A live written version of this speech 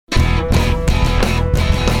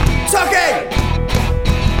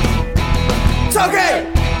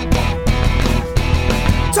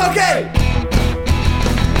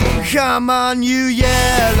Come on, you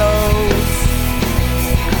yellows,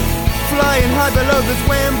 flying high below the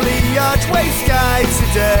Wembley archway sky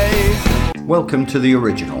today. Welcome to The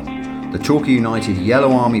Original, the Torquay United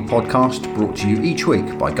Yellow Army podcast brought to you each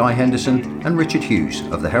week by Guy Henderson and Richard Hughes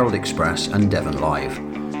of the Herald Express and Devon Live.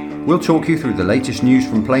 We'll talk you through the latest news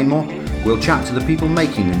from Plainmoor, we'll chat to the people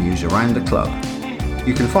making the news around the club.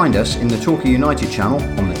 You can find us in the Torquay United channel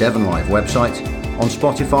on the Devon Live website, on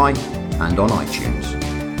Spotify and on iTunes.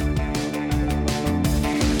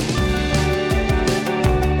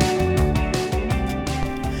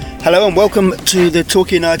 Hello and welcome to the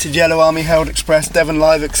Torquay United Yellow Army Herald Express Devon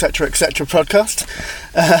Live etc podcast.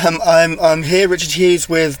 I'm here, Richard Hughes,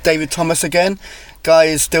 with David Thomas again. Guy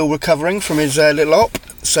is still recovering from his little op,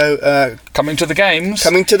 so coming to the games.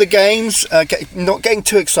 Not getting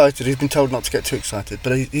too excited. He's been told not to get too excited,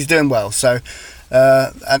 but he's doing well. So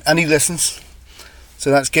and he listens,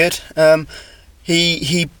 so that's good.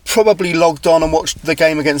 He probably logged on and watched the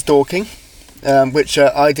game against Torquay, which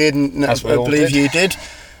I did, and I believe you did.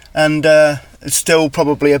 And still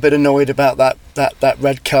probably a bit annoyed about that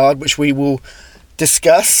red card, which we will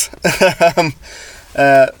discuss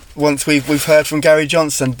once we've heard from Gary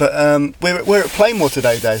Johnson. But we're at Plainmoor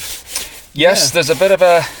today, Dave. Yes, yeah. There's a bit of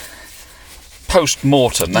a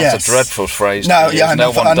post-mortem. That's a dreadful phrase. I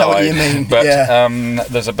know died, what you mean. But yeah.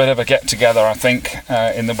 There's a bit of a get-together, I think,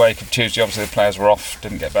 in the wake of Tuesday. Obviously, the players were off,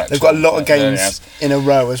 didn't get back. They've got a lot of games in a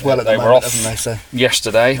row as well at the moment, were off, haven't they? So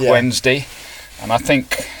yesterday, Wednesday, and I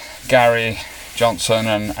think Gary Johnson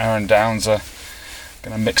and Aaron Downs are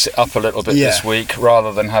going to mix it up a little bit this week,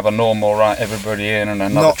 rather than have a normal everybody in and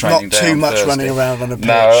another training day. Not too much Thursday. Running around on a pitch.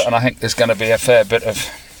 No, and I think there's going to be a fair bit of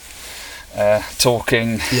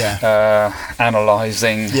talking,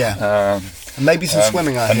 analysing. And maybe some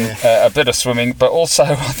swimming, I hear. A bit of swimming, but also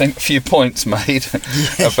I think a few points made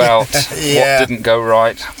about what didn't go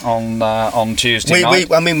right on Tuesday night.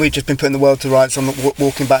 We've just been putting the world to rights on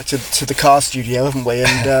walking back to the car studio, haven't we?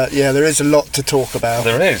 And there is a lot to talk about.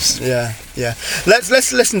 There is. Yeah.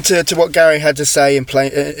 Let's listen to what Gary had to say in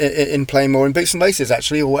Plainmoor, in Boots and Laces,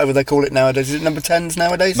 actually, or whatever they call it nowadays. Is it number 10s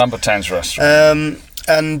nowadays? Number 10s restaurant.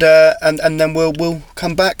 And then we'll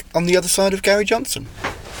come back on the other side of Gary Johnson.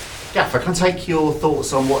 Gaffer, can I take your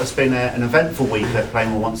thoughts on what has been an eventful week at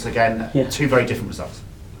Plainmoor once again? Yeah. Two very different results.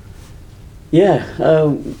 Yeah,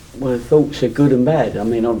 well, thoughts are good and bad. I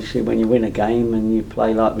mean, obviously when you win a game and you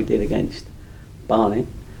play like we did against Barnet,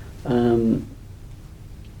 and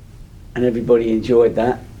everybody enjoyed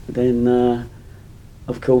that, then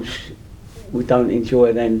of course we don't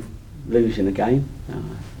enjoy then losing a game.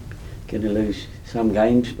 Going to lose some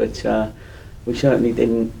games, but we certainly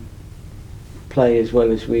didn't play as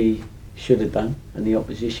well as we should have done, and the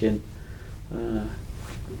opposition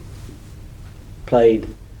played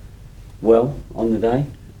well on the day.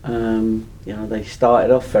 They started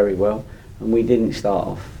off very well, and we didn't start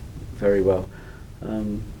off very well.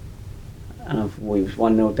 We was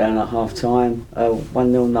 1-0 down at half time.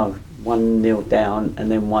 1-0 down, and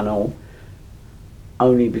then 1-1,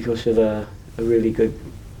 only because of a really good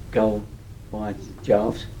goal by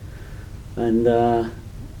Jarves. And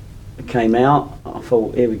came out, I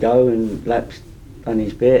thought, here we go, and Lap's done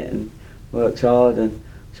his bit and worked hard and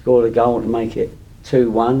scored a goal to make it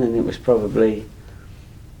 2-1, and it was probably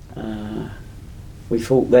we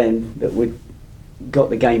thought then that we'd got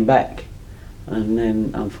the game back, and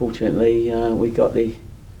then unfortunately we got the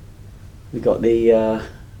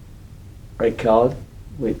red card,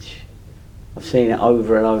 which I've seen it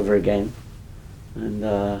over and over again,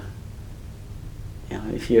 and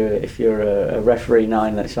if you're a referee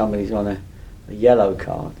knowing that somebody's on a yellow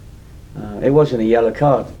card, it wasn't a yellow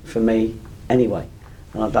card for me anyway,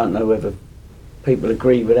 and I don't know whether people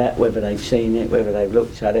agree with that, whether they've seen it, whether they've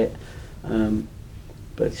looked at it,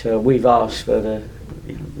 but we've asked for the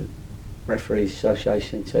Referees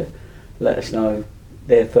Association to let us know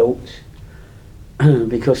their thoughts,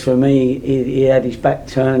 because for me he had his back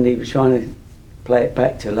turned, he was trying to play it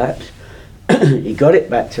back to Laps. He got it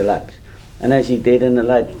back to Laps, and as he did, and the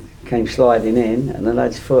lad came sliding in, and the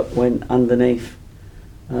lad's foot went underneath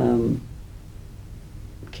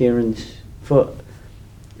Kieran's foot,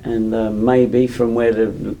 and maybe from where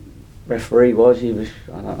the referee was, he was,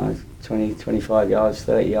 I don't know, 20, 25 yards,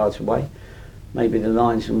 30 yards away. Maybe the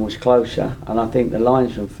linesman was closer, and I think the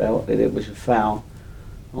linesman felt that it was a foul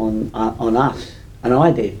on us, and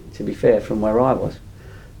I did, to be fair, from where I was.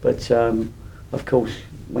 But of course,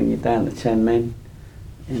 when you're down to 10 men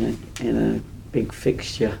in a big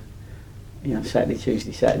fixture, Saturday,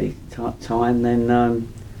 Tuesday, Saturday time, then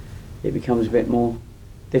it becomes a bit more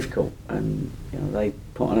difficult, and they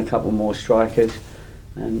put on a couple more strikers,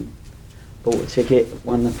 and bought a ticket,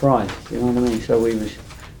 won the prize. You know what I mean? So we was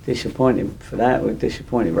disappointed for that. We were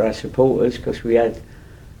disappointed for our supporters because we had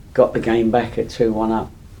got the game back at 2-1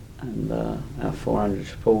 up, and our 400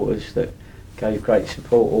 supporters that gave great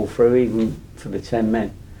support all through, even for the 10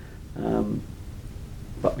 men.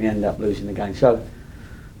 But we ended up losing the game. So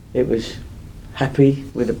it was happy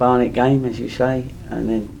with the Barnet game, as you say, and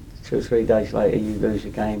then 2 or 3 days later you lose a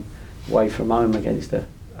game away from home against a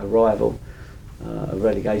rival, a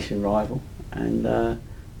relegation rival, and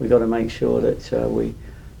we got to make sure that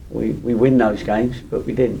we win those games, but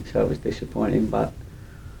we didn't, so it was disappointing, but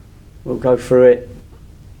we'll go through it.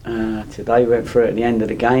 Today we went through it at the end of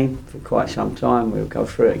the game for quite some time. We'll go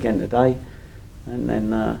through it again today, and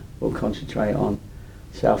then we'll concentrate on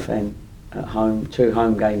Southend at home. 2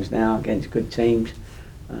 home games now against good teams,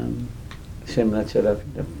 similar to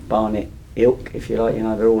the Barnet ilk, if you like. You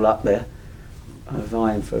know, they're all up there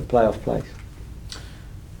vying for a playoff place.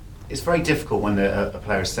 It's very difficult when a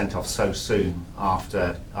player is sent off so soon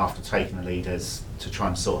after taking the lead as to try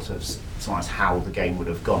and sort of surmise how the game would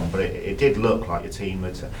have gone. But it did look like your team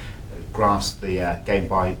had grasped the game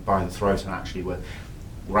by the throat and actually were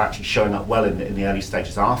actually showing up well in the early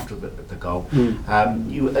stages after the goal.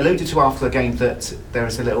 You alluded to after the game that there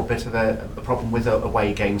is a little bit of a problem with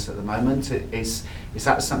away games at the moment. Is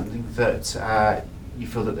that something that you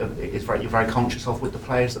feel that you're very conscious of with the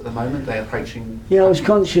players at the moment? They're approaching. Yeah, I was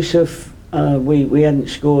conscious of we hadn't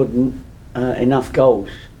scored enough goals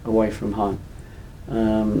away from home,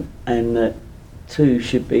 and that 2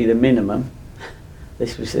 should be the minimum.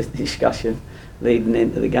 This was a discussion leading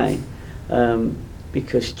into the game,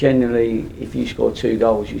 because generally, if you score 2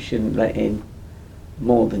 goals, you shouldn't let in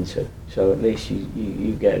more than 2. So at least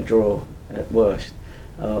you get a draw at worst.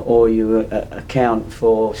 Or you account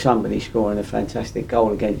for somebody scoring a fantastic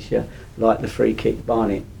goal against you, like the free kick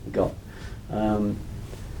Barnet got.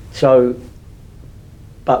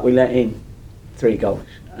 But we let in 3 goals,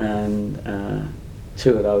 and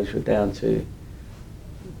 2 of those were down to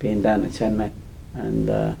being down to 10 men, and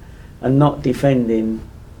not defending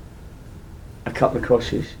a couple of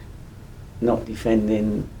crosses, not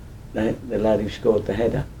defending the lad who scored the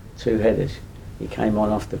header, 2 headers. He came on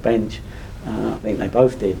off the bench. I think they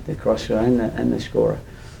both did, the crosser and the scorer.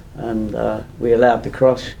 And we allowed the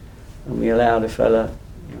cross, and we allowed a fella,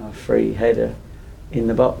 a free header in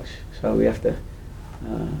the box. So we have to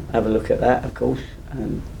have a look at that, of course,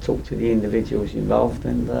 and talk to the individuals involved,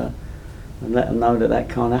 and let them know that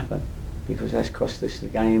can't happen, because that's cost us the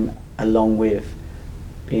game, along with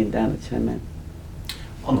being down to 10 men.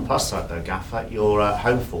 On the plus side though, Gaffer, your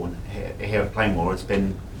home form here at Plainmoor has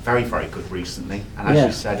been very, very good recently, and as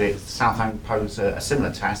you said, Southampton posed a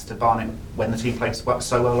similar test to Barnet when the team played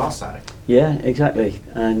so well last Saturday. Yeah, exactly,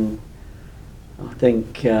 and I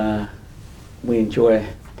think we enjoy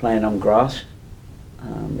playing on grass,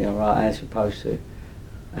 right, as opposed to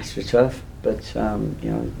AstroTurf, but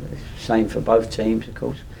same for both teams, of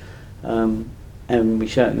course, and we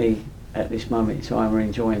certainly at this moment in time are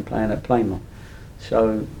enjoying playing at Plainmoor.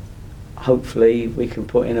 So hopefully we can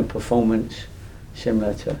put in a performance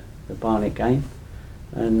similar to the Barnet game,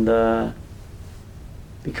 and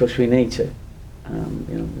because we need to,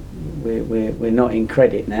 we're not in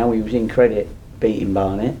credit now. We was in credit beating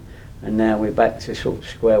Barnet, and now we're back to sort of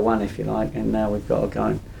square one, if you like, and now we've got to go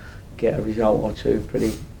and get a result or 2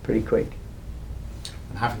 pretty quick.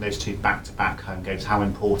 And having those 2 back-to-back home games, how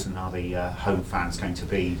important are the home fans going to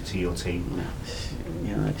be to your team?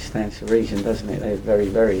 It stands to reason, doesn't it? They're very,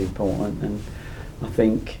 very important, and I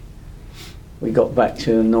think we got back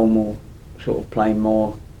to a normal sort of playing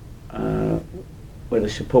more, where the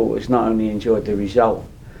supporters not only enjoyed the result,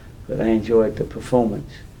 but they enjoyed the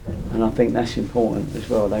performance, and I think that's important as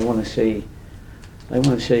well. They want to see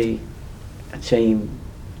a team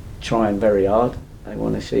trying very hard. They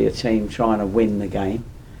want to see a team trying to win the game,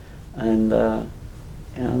 and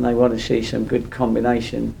they want to see some good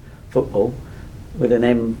combination football with an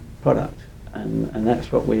end product, and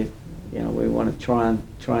that's what we want to try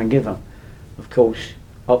and give them. Of course,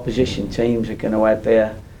 opposition teams are going to have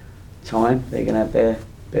their time. They're going to have their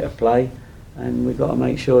bit of play, and we've got to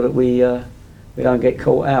make sure that we don't get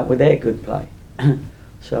caught out with their good play.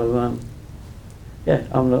 So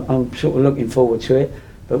I'm sort of looking forward to it,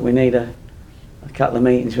 but we need a couple of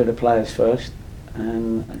meetings with the players first,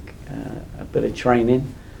 and a bit of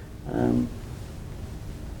training, and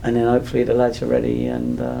then hopefully the lads are ready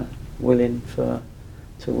and willing to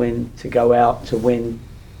go out to win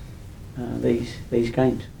these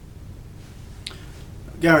games.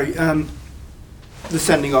 Gary, the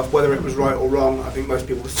sending off, whether it was right or wrong, I think most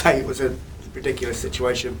people would say it was a ridiculous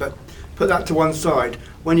situation. But put that to one side.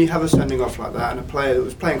 When you have a sending off like that and a player that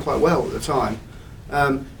was playing quite well at the time,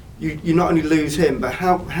 you not only lose him, but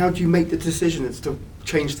how do you make the decision as to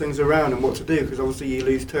change things around and what to do? Because obviously you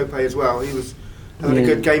lose Torquay as well. He was having a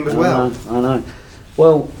good game as well. I know.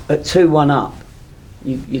 Well, at 2-1 up,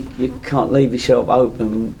 you can't leave yourself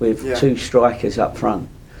open with two strikers up front,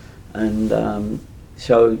 and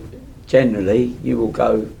so generally you will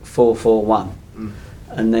go 4-4-1,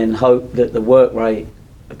 and then hope that the work rate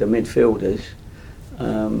of the midfielders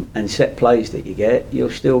and set plays that you get, you'll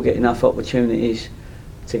still get enough opportunities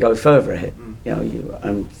to go further ahead.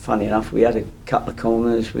 And funny enough, we had a couple of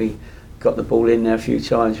corners, we got the ball in there a few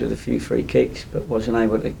times with a few free kicks, but wasn't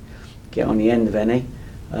able to get on the end of any.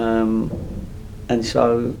 And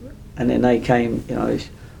then they came, it's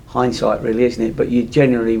hindsight really, isn't it? But you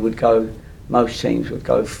generally would go, most teams would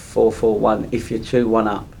go 4-4-1 if you're 2-1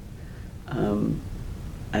 up.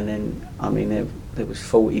 And then, there was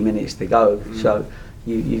 40 minutes to go, so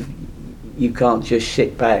you can't just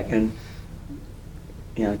sit back and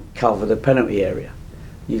cover the penalty area.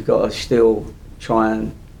 You've got to still try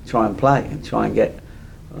and play and try and get.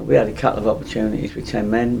 We had a couple of opportunities with 10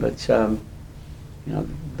 men, but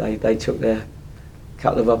they took their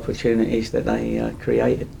couple of opportunities that they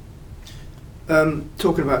created.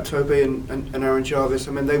 Talking about Toby and Aaron Jarvis,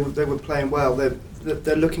 they were playing well.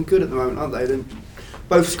 They're looking good at the moment, aren't they? They're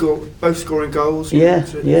both scoring goals.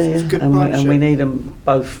 It's a good partnership. And we need them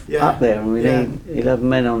both up there, and we need 11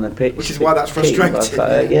 men on the pitch. Which is why that's frustrating.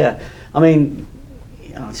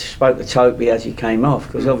 I spoke to Toby as he came off,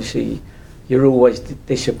 because obviously you're always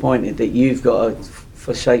disappointed that you've got to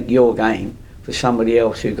forsake your game for somebody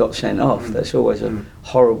else who got sent off. That's always a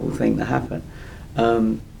horrible thing to happen.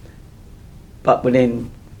 But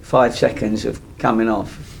within 5 seconds of coming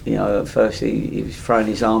off, at first he was throwing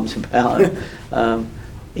his arms about.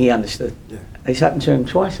 He understood. Yeah. It's happened to him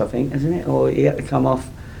twice, I think, hasn't it? Or he had to come off,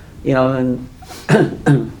 and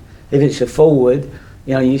if it's a forward,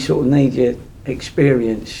 you sort of need your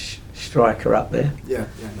experienced striker up there. Yeah.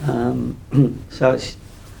 So it's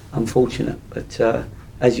unfortunate, but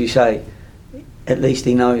as you say, at least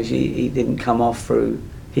he knows he didn't come off through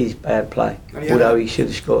his bad play, although he should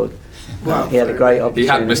have scored. Well, he had a great opportunity. He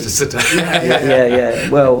had Mr. Sitter. Yeah.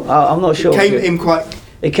 Well, I'm not sure. It came to him quite.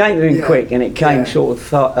 It came to him quick, and it came sort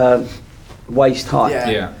of waist high.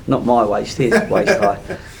 Yeah. Not my waist, his waist high.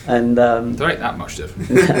 And there ain't that much difference.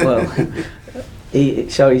 Well,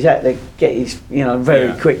 so he's had to get his,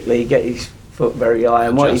 very quickly get his foot very high.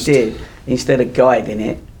 And what he did, instead of guiding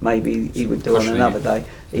it, maybe he would do on another day.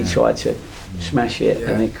 He tried to smash it,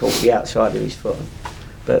 and it caught the outside of his foot.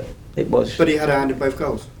 But it was. But he had a hand in both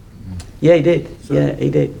goals. Yeah, he did. So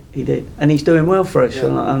he did, and he's doing well for us,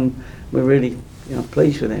 and we're really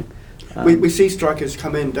pleased with him. We see strikers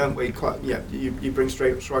come in, don't we? You bring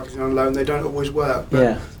straight strikers in on loan. They don't always work.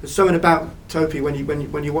 But there's something about Topi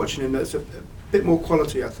when you're watching him that's a bit more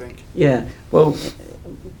quality, I think. Yeah. Well,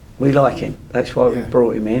 we like him. That's why we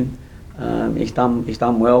brought him in. He's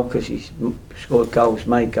done well because he's scored goals,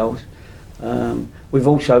 made goals. We've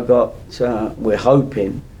also got. We're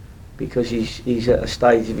hoping, because he's at a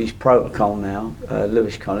stage of his protocol now,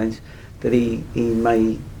 Lewis Collins, that he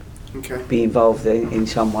may be involved in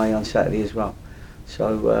some way on Saturday as well.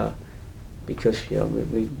 So because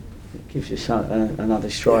it gives us another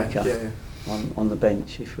striker on the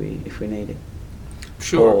bench if we need it.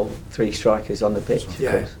 Sure. Or 3 strikers on the pitch. Of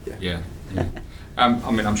course. Yeah.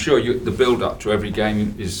 I'm sure the build-up to every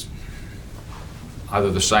game is either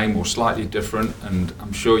the same or slightly different, and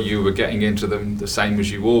I'm sure you were getting into them the same as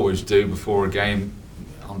you always do before a game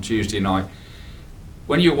on Tuesday night.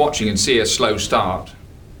 When you're watching and see a slow start,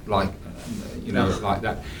 like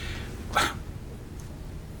that,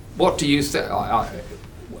 what do you think?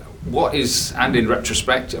 What is, and in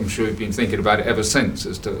retrospect, I'm sure you've been thinking about it ever since,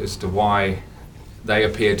 as to why they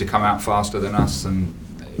appear to come out faster than us, and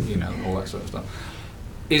all that sort of stuff.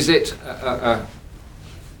 Is it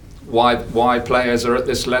why players are at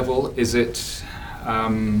this level? Is it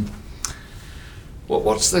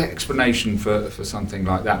what's the explanation for something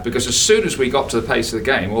like that? Because as soon as we got to the pace of the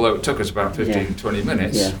game, although it took us about 15-20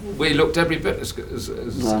 minutes, we looked every bit as good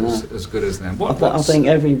as them. I think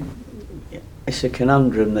it's a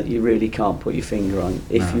conundrum that you really can't put your finger on.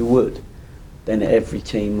 If you would, then every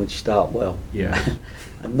team would start well. Yeah.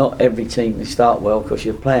 And not every team would start well because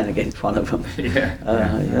you're playing against one of them.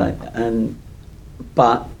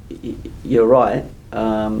 But you're right.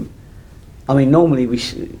 Normally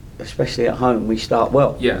especially at home, we start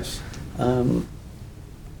well. Yes.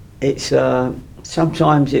 It's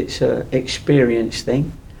sometimes it's an experience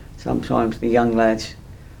thing. Sometimes the young lads,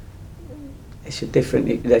 it's a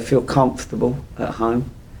different. They feel comfortable at home,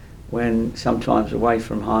 when sometimes away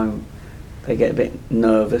from home they get a bit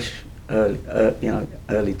nervous.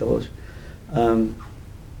 Early doors.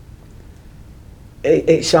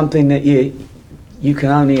 It's something that you can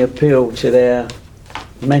only appeal to their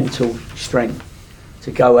mental strength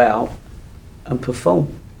to go out and perform,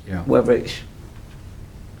 whether it's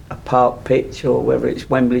a park pitch or whether it's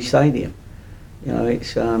Wembley Stadium.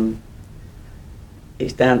 It's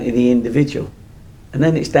down to the individual, and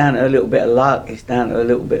then it's down to a little bit of luck. It's down to a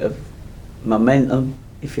little bit of momentum,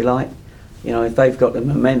 if you like. If they've got the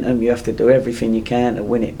momentum, you have to do everything you can to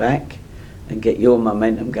win it back and get your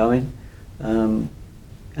momentum going. And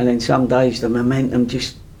then some days the momentum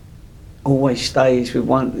just always stays with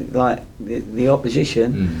one, like the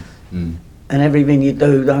opposition, and everything you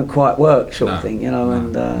do don't quite work, sort of thing,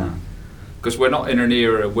 Because we're not in an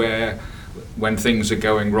era where, when things are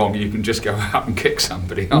going wrong, you can just go out and kick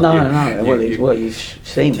somebody. Well, you've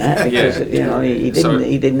seen that because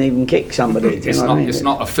he didn't even kick somebody. It's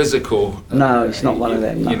not a physical. No, it's not one of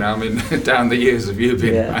them. No. Down the years of you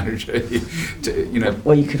being a manager,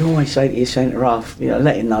 Well, you could always say to your centre half,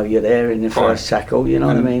 let him know you're there in the first tackle. You know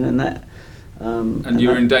what I mean, and that. And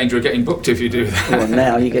you're in danger of getting booked if you do that. Well,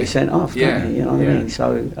 now you get sent off. Don't you? You know what I mean.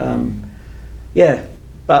 So,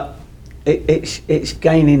 but. It's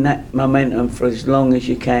gaining that momentum for as long as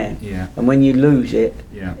you can, and when you lose it,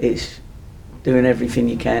 it's doing everything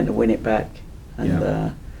you can to win it back,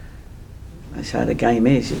 and that's how the game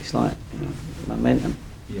is. It's like momentum.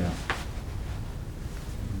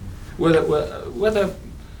 Whether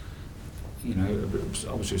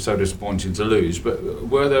obviously so disappointing to lose, but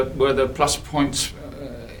were there plus points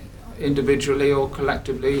individually or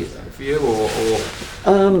collectively for you, or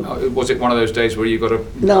was it one of those days where you got to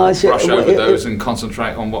brush over those and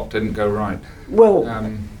concentrate on what didn't go right? Well,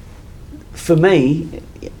 for me,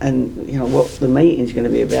 and what the meeting's going to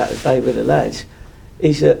be about today with the lads,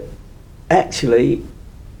 is that actually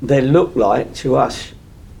they look like to us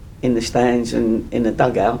in the stands and in the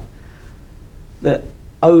dugout that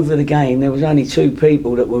over the game there was only two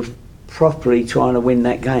people that were properly trying to win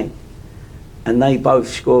that game, and they both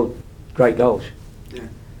scored great goals. Do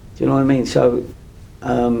you know what I mean? So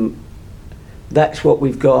that's what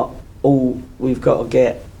we've got. We've got to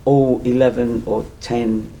get all 11 or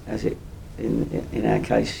 10, as it in our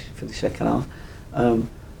case for the second half.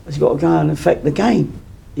 Has got to go and affect the game.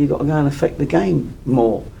 You've got to go and affect the game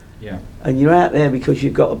more. And you're out there because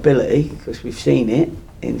you've got ability, because we've seen it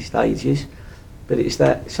in stages. But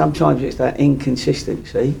sometimes it's that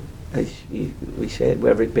inconsistency, as we said,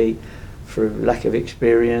 whether it be through lack of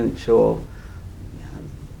experience or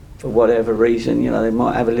for whatever reason, they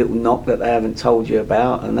might have a little knock that they haven't told you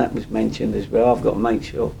about, and that was mentioned as well. I've got to make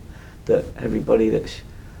sure that everybody that's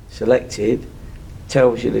selected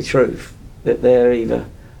tells you the truth, that they're either,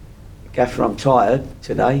 Gaffer, I'm tired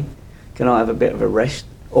today, can I have a bit of a rest,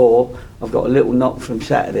 or I've got a little knock from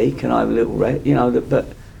Saturday, can I have a little rest, but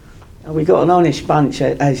we've got an honest bunch,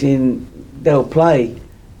 as in they'll play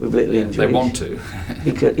with little injuries. They want to.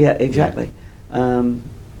 Because, exactly. And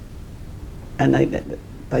they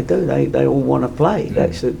do. They all want to play.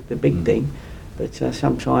 That's the big thing. But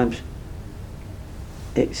sometimes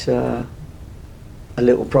it's a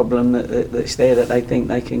little problem that's there that they think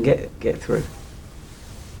they can get through.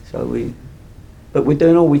 So but we're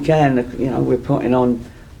doing all we can. We're putting on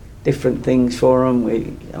different things for them.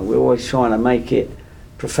 We're always trying to make it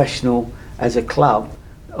professional as a club,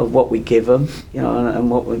 of what we give them, and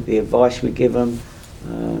what the advice we give them,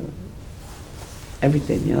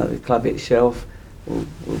 everything. The club itself will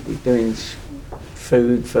be doing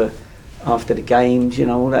food for after the games.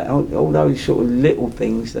 All those sort of little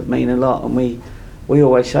things that mean a lot. And we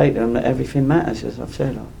always say to them that everything matters. As I've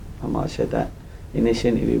said, I might have said that in this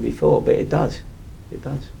interview before, but it does. It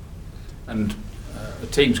does. And a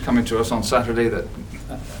team's coming to us on Saturday that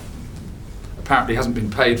apparently hasn't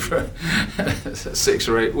been paid for 6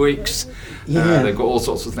 or 8 weeks. They've got all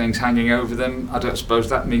sorts of things hanging over them. I don't suppose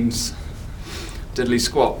that means diddly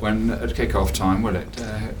squat when at kick-off time, will it?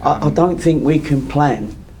 I don't think we can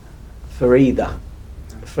plan for either,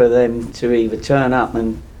 for them to either turn up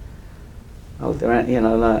and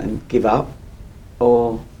and give up,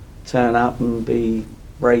 or turn up and be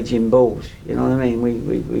raging bulls. You know what I mean?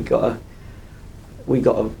 We got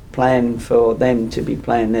to plan for them to be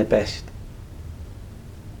playing their best,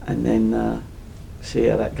 and then see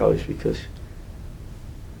how that goes, because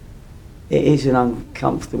it is an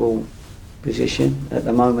uncomfortable position at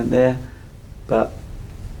the moment there, but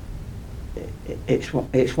it's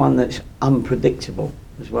one that's unpredictable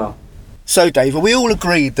as well. So, Dave, are we all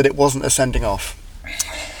agreed that it wasn't a sending off?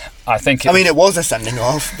 I think. It was a sending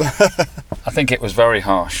off. I think it was very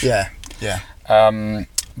harsh. Yeah.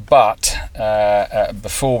 But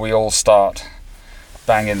before we all start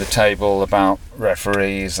banging the table about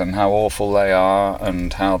referees and how awful they are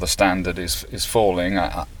and how the standard is falling,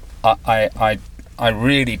 I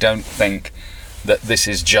really don't think that this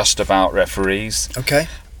is just about referees. Okay.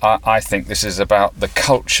 I think this is about the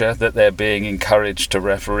culture that they're being encouraged to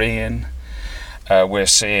referee in. We're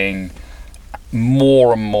seeing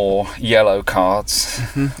more and more yellow cards.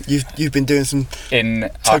 You've been doing some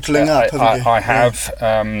totaling up, haven't you? I have.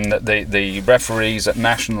 The referees at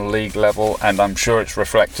National League level, and I'm sure it's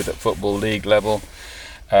reflected at Football League level,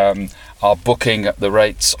 are booking at the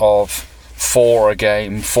rates of 4 a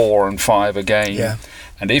game, 4 and 5 a game. Yeah.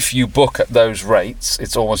 And if you book at those rates,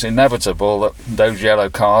 it's almost inevitable that those yellow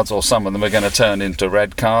cards, or some of them, are going to turn into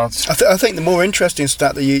red cards. I think the more interesting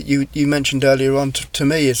stat that you mentioned earlier on to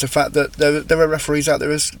me is the fact that there are referees out there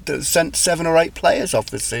that sent 7 or 8 players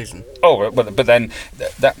off this season. Oh, but then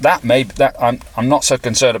I'm not so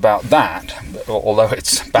concerned about that, although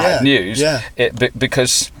it's bad news. Yeah.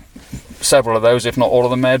 Because several of those, if not all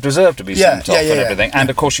of them, may have deserved to be sent off and everything.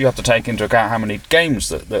 And of course, you have to take into account how many games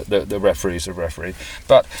that the referees have refereed.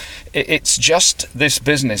 But it's just this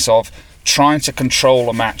business of trying to control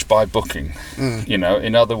a match by booking. You know,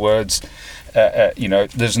 in other words,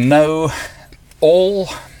 there's no all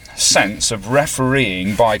sense of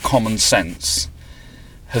refereeing by common sense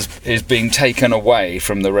is being taken away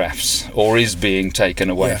from the refs, or is being taken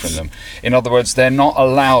away from them. In other words, they're not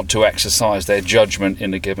allowed to exercise their judgment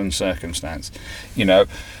in a given circumstance. You know,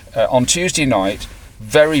 on Tuesday night,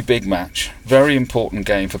 very big match, very important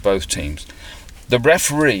game for both teams. The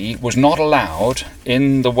referee was not allowed,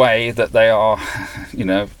 in the way that they are,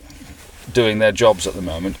 doing their jobs at the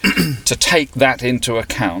moment, to take that into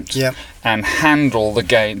account and handle the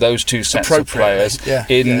game, those two sets of players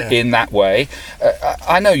in that way.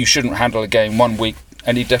 I know you shouldn't handle a game one week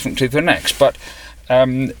any differently to the next, but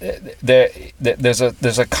there's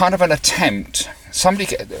a kind of an attempt.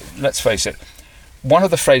 Let's face it, one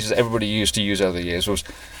of the phrases everybody used to use over the years was,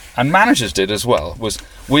 and managers did as well, was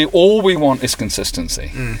we want is consistency.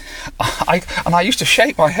 I used to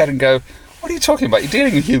shake my head and go, what are you talking about? You're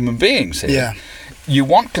dealing with human beings here. Yeah. You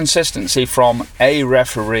want consistency from a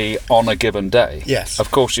referee on a given day. Yes. Of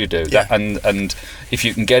course you do. Yeah. And if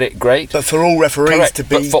you can get it, great. But for all referees to be...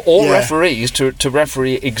 But for all referees to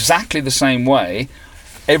referee exactly the same way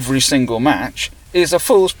every single match is a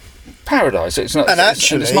fool's paradise. It's not,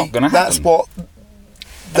 actually, it's not going to happen. That's what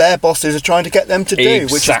their bosses are trying to get them to do,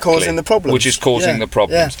 which is causing the problems. Which is causing the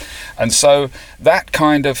problems. Yeah. And so that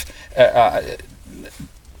kind of...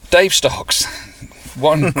 Dave Stocks,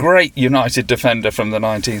 one great United defender from the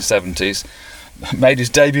 1970s, made his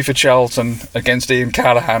debut for Charlton against Ian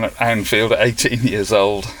Callaghan at Anfield at 18 years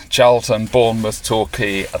old. Charlton, Bournemouth,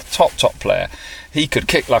 Torquay, a top player. He could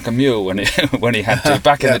kick like a mule when he had to,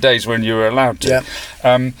 back in the days when you were allowed to.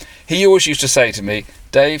 He always used to say to me,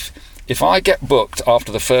 Dave, if I get booked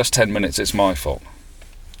after the first 10 minutes, it's my fault.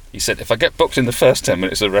 He said, if I get booked in the first 10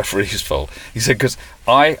 minutes, it's the referee's fault. He said, because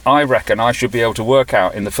I reckon I should be able to work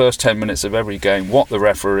out in the first 10 minutes of every game what the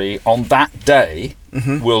referee on that day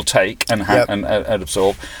will take and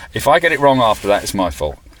absorb. If I get it wrong after that, it's my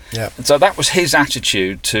fault. Yep. And so that was his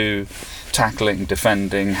attitude to tackling,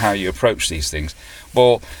 defending, how you approach these things.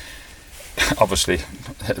 Well, obviously,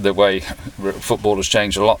 the way football has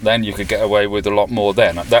changed a lot then, you could get away with a lot more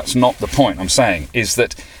then. That's not the point I'm saying, is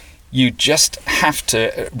that you just have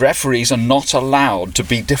to... Referees are not allowed to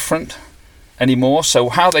be different anymore. So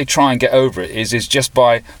how they try and get over it is just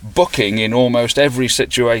by booking in almost every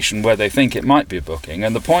situation where they think it might be a booking.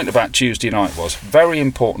 And the point about Tuesday night was, very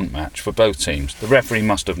important match for both teams. The referee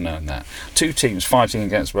must have known that. 2 teams fighting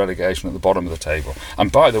against relegation at the bottom of the table. And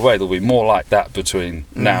by the way, there'll be more like that between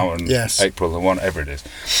now and April than whatever it is.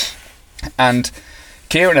 And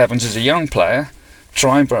Kieran Evans is a young player,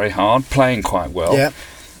 trying very hard, playing quite well. Yeah.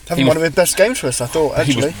 Having one of his best games for us, I thought,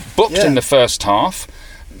 actually. He was booked in the first half.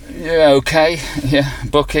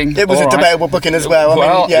 Booking. It was a debatable booking as well.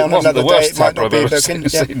 Well, I mean, it wasn't the worst it might not be a booking.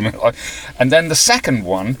 And then the second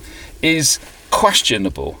one is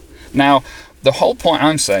questionable. Now, the whole point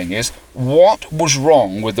I'm saying is, what was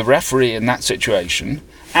wrong with the referee in that situation,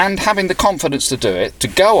 and having the confidence to do it, to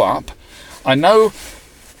go up? I know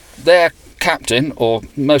their captain or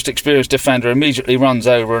most experienced defender immediately runs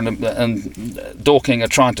over and Dorking are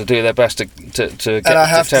trying to do their best to get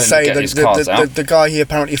his cards out. The guy he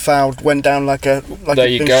apparently fouled went down like there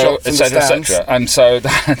you go, etc. And so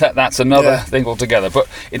that's another thing altogether. But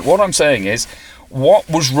what I'm saying is, what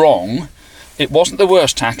was wrong It wasn't the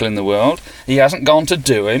worst tackle in the world. He hasn't gone to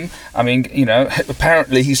do him. I mean,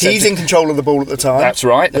 apparently he's in control of the ball at the time. That's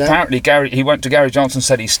right. Yeah. Apparently he went to Gary Johnson,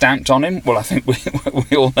 said he stamped on him. Well, I think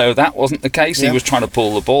we all know that wasn't the case. Yeah. He was trying to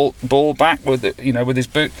pull the ball back with with his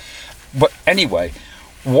boot. But anyway,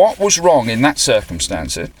 what was wrong in that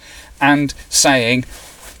circumstance? And saying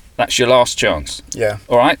that's your last chance. Yeah.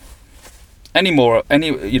 All right.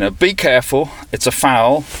 Be careful. It's a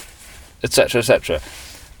foul, etc., etc.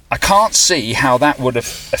 I can't see how that would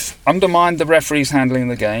have undermined the referee's handling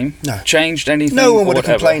the game, changed anything. No one would have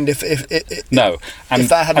whatever. complained if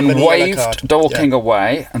that hadn't been a yellow waved card. Dorking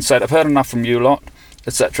away and said, "I've heard enough from you lot,"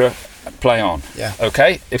 etc. Play on. Yeah.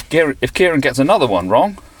 Okay. If Kieran gets another one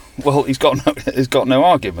wrong, well, he's got no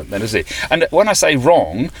argument then, is he? And when I say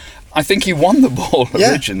wrong, I think he won the ball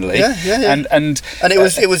originally. Yeah. And it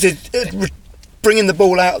was bringing the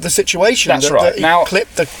ball out of the situation. That's right. Now,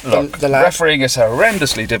 clipped the lad. Refereeing is a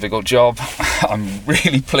horrendously difficult job. I'm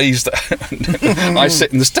really pleased that I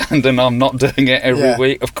sit in the stand and I'm not doing it every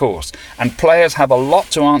week, of course. And players have a lot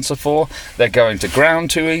to answer for. They're going to ground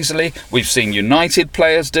too easily. We've seen United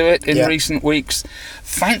players do it in recent weeks.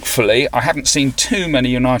 Thankfully, I haven't seen too many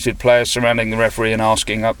United players surrounding the referee and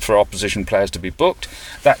asking up for opposition players to be booked.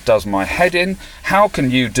 That does my head in. How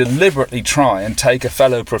can you deliberately try and take a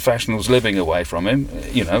fellow professional's living away from him?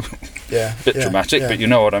 Bit dramatic, but you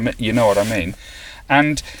know what I mean.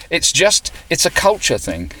 And it's a culture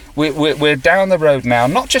thing. We're down the road now,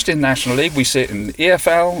 not just in National League. We see it in the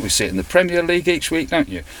EFL, we see it in the Premier League each week, don't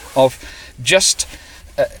you? Of just.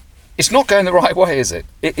 It's not going the right way, is it?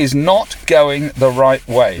 It is not going the right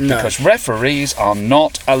way because referees are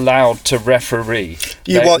not allowed to referee.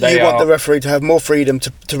 You want the referee to have more freedom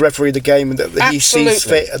to referee the game that he sees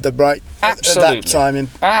fit at the right at that time.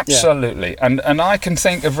 Absolutely, and I can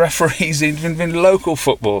think of referees even in local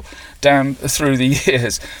football down through the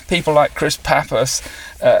years. People like Chris Pappas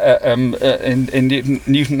in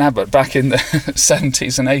Newton Abbot back in the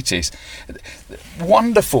 70s and 80s.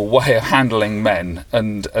 Wonderful way of handling men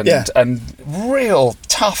and real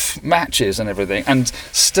tough matches and everything, and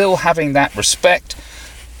still having that respect.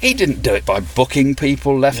 He didn't do it by booking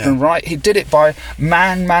people left and right. He did it by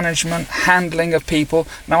man management, handling of people.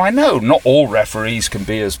 Now I know not all referees can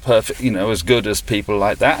be as perfect, as good as people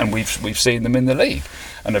like that, and we've seen them in the league.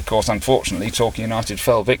 And of course, unfortunately, Torquay United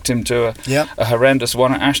fell victim to a horrendous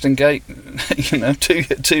one at Ashton Gate,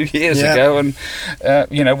 2 years ago, and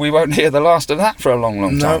we won't hear the last of that for a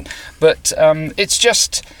long time. But it's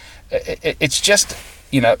just.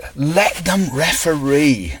 Let them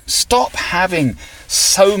referee. Stop having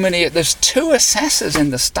so many. There's 2 assessors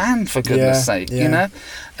in the stand, for goodness sake.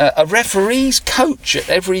 A referee's coach at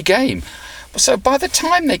every game. So by the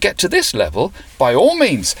time they get to this level, by all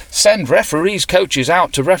means, send referees' coaches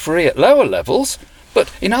out to referee at lower levels.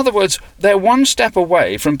 But in other words, they're one step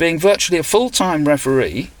away from being virtually a full-time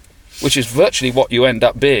referee, which is virtually what you end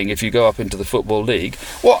up being if you go up into the Football League.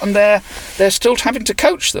 And they're still having to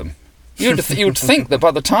coach them. You would think that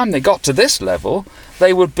by the time they got to this level,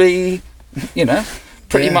 they would be,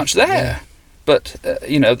 pretty much there. Yeah. But,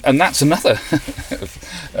 and that's another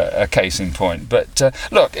a case in point. But,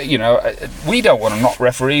 look, we don't want to knock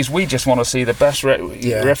referees. We just want to see the best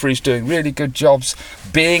referees doing really good jobs,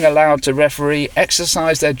 being allowed to referee,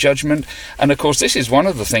 exercise their judgment. And, of course, this is one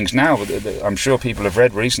of the things now that I'm sure people have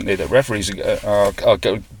read recently, that referees are going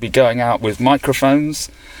to be going out with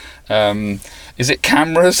microphones. Is it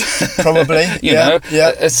cameras? Probably,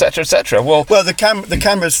 etc., etc. Well, the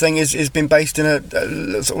cameras thing is been based in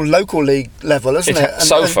a sort of local league level, isn't it?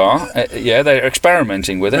 So far, they're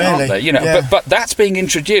experimenting with it, aren't they? But that's being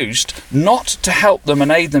introduced not to help them and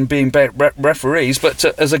aid them being referees, but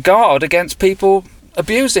as a guard against people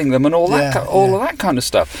abusing them and all of that kind of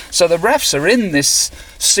stuff. So the refs are in this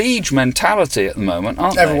siege mentality at the moment,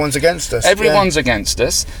 aren't they? Everyone's against us. Everyone's against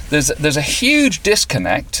us. There's a huge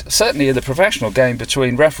disconnect, certainly in the professional game,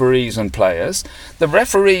 between referees and players. The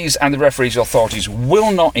referees and the referees' authorities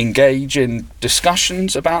will not engage in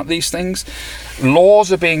discussions about these things. Laws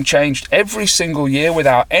are being changed every single year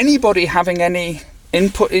without anybody having any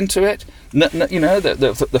input into it.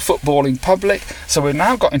 The footballing public. So we've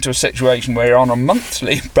now got into a situation where on a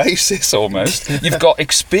monthly basis almost, you've got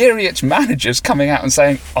experienced managers coming out and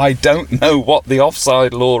saying, I don't know what the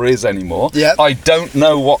offside law is anymore. Yep. I don't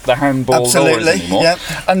know what the handball law is anymore. Yep.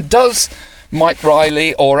 And does Mike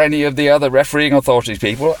Riley or any of the other refereeing authorities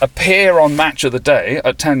people appear on Match of the Day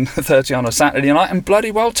at 10:30 on a Saturday night and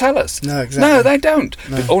bloody well tell us? No, exactly. No, they don't.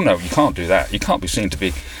 No. Oh no, you can't do that. You can't be seen to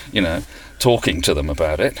be, talking to them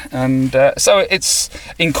about it. And so it's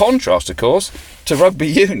in contrast, of course, to rugby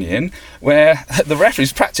union, where the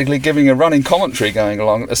referee's practically giving a running commentary going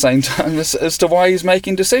along at the same time as to why he's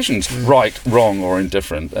making decisions, right, wrong, or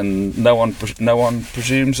indifferent, and no one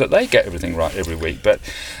presumes that they get everything right every week. But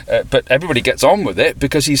everybody gets on with it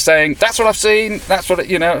because he's saying, that's what I've seen, that's what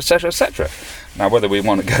etc., etc. Now, whether we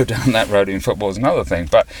want to go down that road in football is another thing,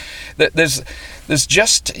 but there's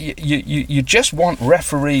just you just want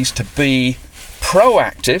referees to be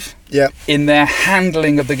proactive in their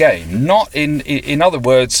handling of the game, not in other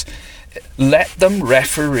words, let them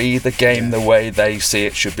referee the game the way they see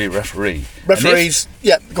it should be refereed. Referees,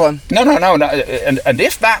 go on. No. And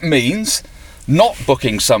if that means not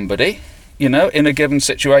booking somebody, in a given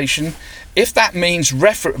situation, if that means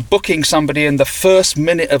booking somebody in the first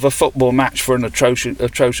minute of a football match for an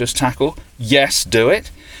atrocious tackle, yes, do it.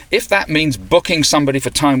 If that means booking somebody for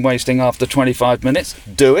time wasting after 25 minutes,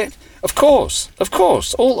 do it. Of course,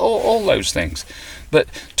 all those things. But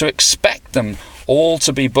to expect them all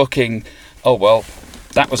to be booking, oh well,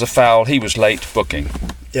 that was a foul, he was late, booking.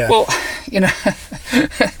 Yeah. Well,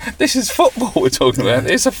 this is football we're talking about.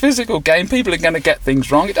 It's a physical game. People are going to get things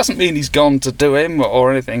wrong. It doesn't mean he's gone to do him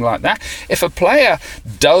or anything like that. If a player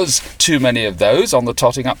does too many of those on the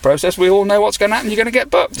totting up process, we all know what's going to happen. You're going to get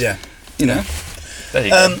booked. Yeah. There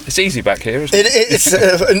you go. It's easy back here, isn't it? It's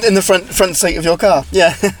in the front seat of your car.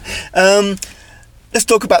 Yeah. Let's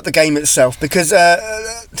talk about the game itself, because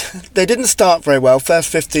they didn't start very well. First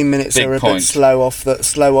 15 minutes they were a bit slow off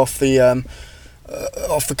the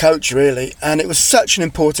coach, really, and it was such an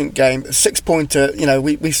important game. 6-pointer,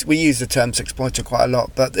 we use the term 6-pointer quite a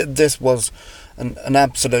lot, but this was an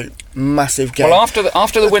absolute massive game. Well,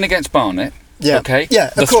 after the win against Barnet. Yeah. Okay.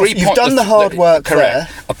 Yeah. Of course, you've done the hard work. Correct. There.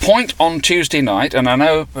 A point on Tuesday night, and I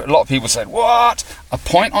know a lot of people said, "What? A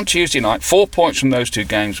point on Tuesday night? 4 points from those two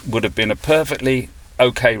games would have been a perfectly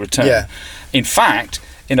okay return." Yeah. In fact,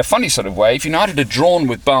 in a funny sort of way, if United had drawn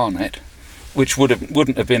with Barnet, which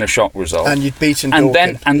wouldn't have been a shock result, and you'd beaten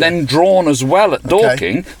Dorking, then drawn as well at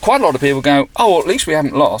Dorking, quite a lot of people go, oh, well, at least we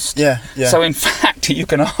haven't lost. Yeah. So in fact, you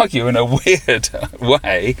can argue in a weird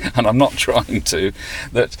way, and I'm not trying to,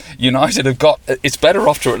 that United have got, it's better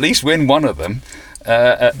off to at least win one of them.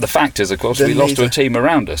 The fact is, of course, we lost to a team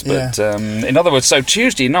around us. But in other words, so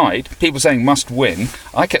Tuesday night, people saying must win,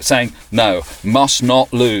 I kept saying no, must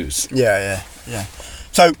not lose. Yeah.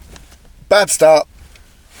 So bad start.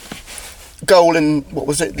 Goal in, what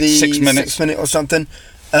was it, the 6 minutes. 6 minute or something,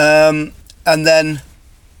 and then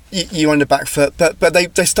you on the back foot. But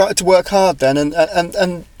they started to work hard then, and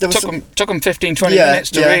there was took them 15-20 minutes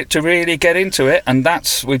to really get into it, and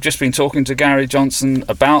we've just been talking to Gary Johnson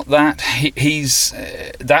about that. He's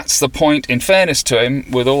that's the point. In fairness to him,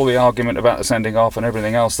 with all the argument about the sending off and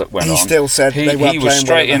everything else that went on, he still said he was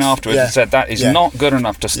straight in afterwards and said that is not good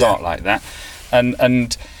enough to start like that,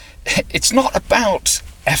 and it's not about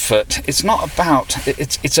effort. It's not about.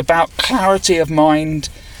 It's about clarity of mind,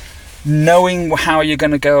 knowing how you're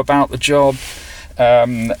going to go about the job,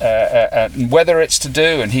 and whether it's to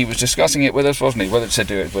do. And he was discussing it with us, wasn't he? Whether it's to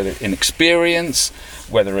do it with inexperience,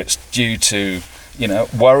 whether it's due to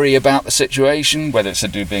worry about the situation, whether it's to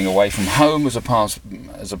do being away from home as opposed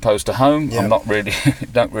to home. I'm not really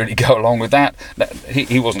don't really go along with that.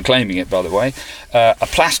 He wasn't claiming it, by the way. A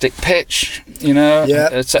plastic pitch,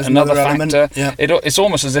 it's another factor. Yeah. It's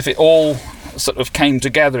almost as if it all sort of came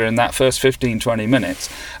together in that first 15-20 minutes.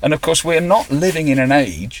 And of course, we're not living in an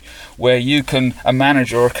age where a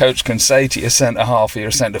manager or a coach can say to your centre half or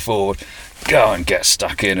your centre forward, go and get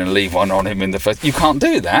stuck in and leave one on him in the first. You can't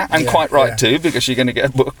do that, and quite right too, because you're going to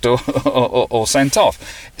get booked or sent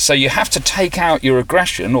off. So you have to take out your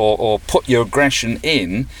aggression or put your aggression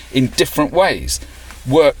in different ways.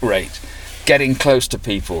 Work rate, getting close to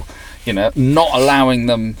people, not allowing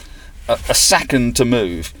them a second to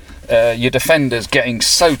move. Your defenders getting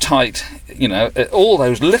so tight, all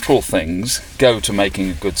those little things go to making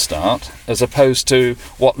a good start, as opposed to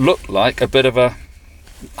what looked like a bit of a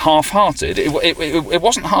half-hearted. It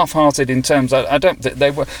wasn't half-hearted in terms of, I don't think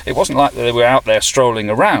they were. It wasn't like they were out there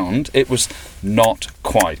strolling around. It was not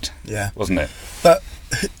quite. Yeah, wasn't it? But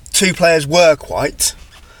two players were quite,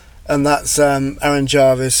 and that's Aaron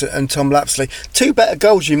Jarvis and Tom Lapsley. Two better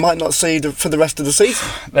goals you might not see for the rest of the season.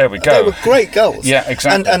 There we go. They were great goals. Yeah,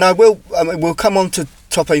 exactly. And we'll come on to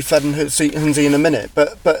Torquay and Hunzi in a minute,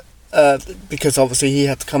 but because obviously he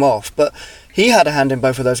had to come off, but he had a hand in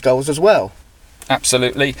both of those goals as well.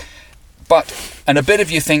 Absolutely. And a bit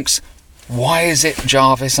of you thinks, why is it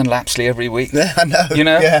Jarvis and Lapsley every week? Yeah, I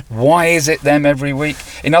know. Why is it them every week?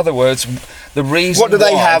 In other words, the reason. What do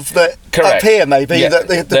they why, have that correct. up here? Maybe that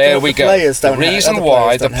the players don't. The reason have,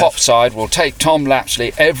 why the don't pop have. side will take Tom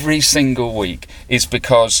Lapsley every single week is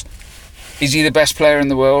because. Is he the best player in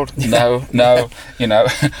the world? No. You know,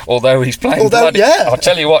 although he's playing. Yeah. I'll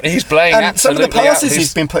tell you what, he's playing. And absolutely some of the passes out of his,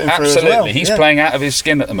 he's been putting through as absolutely, well. he's Yeah. playing out of his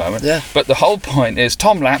skin at the moment. Yeah. But the whole point is,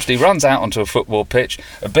 Tom Lapsley runs out onto a football pitch,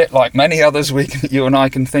 a bit like many others you and I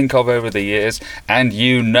can think of over the years, and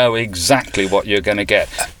you know exactly what you're going to get.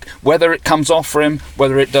 Whether it comes off for him,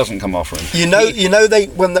 whether it doesn't come off for him. You know, they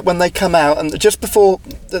when they come out and just before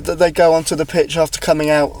they go onto the pitch after coming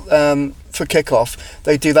out for kick-off,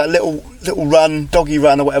 they do that little run, doggy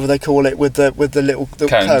run or whatever they call it with the little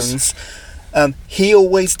cones. He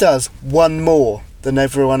always does one more than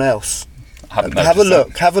everyone else. Have a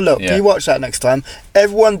look. Yeah. You watch that next time.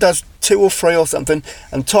 Everyone does 2 or 3 or something,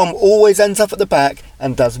 and Tom always ends up at the back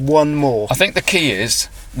and does one more. I think the key is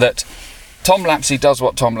that Tom Lapsley does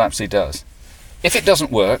what Tom Lapsley does. If it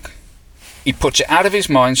doesn't work, he puts it out of his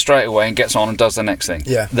mind straight away and gets on and does the next thing.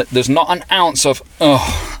 Yeah. There's not an ounce of,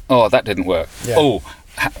 oh, that didn't work. Yeah. Oh,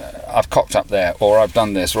 I've cocked up there, or I've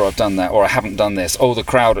done this, or I've done that, or I haven't done this. Oh, the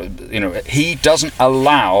crowd, you know, he doesn't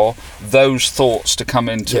allow those thoughts to come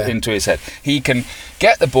into his head. He can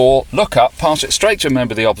get the ball, look up, pass it straight to a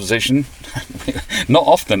member of the opposition. Not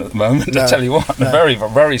often at the moment, I tell you what, very,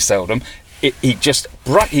 very seldom. He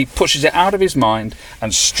pushes it out of his mind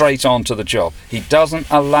and straight on to the job. He doesn't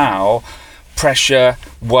allow pressure,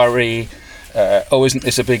 worry, isn't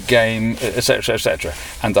this a big game, etc., etc.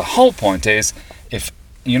 And the whole point is, if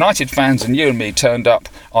United fans and you and me turned up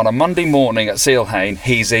on a Monday morning at Seal Hayne,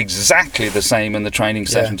 he's exactly the same in the training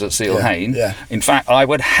sessions at Seal Hayne. Yeah. In fact, I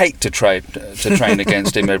would hate to train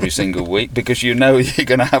against him every single week, because you know you're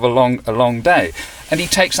going to have a long day. And he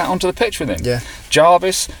takes that onto the pitch with him. Yeah.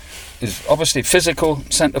 Jarvis is obviously physical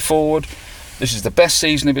centre forward. This is the best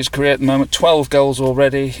season of his career at the moment. 12 goals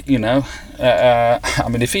already. You know, I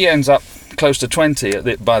mean, if he ends up close to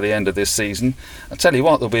 20 by the end of this season, I tell you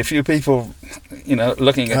what, there'll be a few people, you know,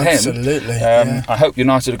 looking at him. Absolutely. I hope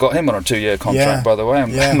United have got him on a 2-year contract. By the way,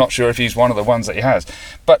 I'm not sure if he's one of the ones that he has,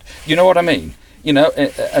 but you know what I mean. You know,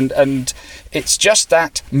 and it's just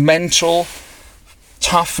that mental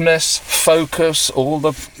toughness, focus, all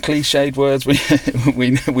the cliched words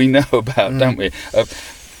we know about, don't we?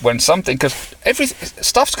 When something, because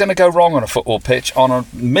stuff's going to go wrong on a football pitch on a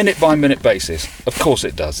minute-by-minute basis. Of course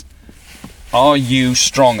it does. Are you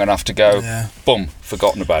strong enough to go, boom,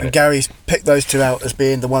 forgotten about it? Gary's picked those 2 out as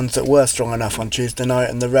being the ones that were strong enough on Tuesday night,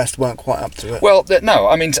 and the rest weren't quite up to it. Well, no,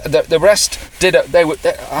 I mean, the rest did.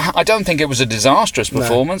 I don't think it was a disastrous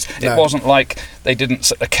performance. No. It wasn't like they didn't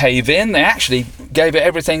sort of cave in. They actually gave it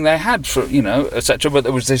everything they had, for, you know, etc. But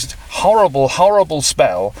there was this horrible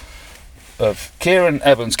spell of Kieran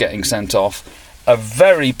Evans getting sent off. A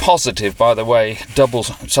very positive, by the way, double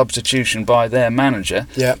substitution by their manager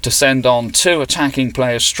to send on 2 attacking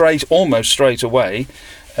players almost straight away.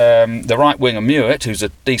 The right winger Mewett, who's a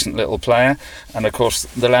decent little player, and of course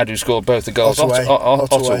the lad who scored both the goals,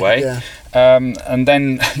 Ottaway. And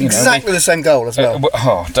then exactly the same goal as well.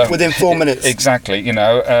 Within 4 minutes. Exactly. You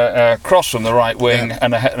know, cross from the right wing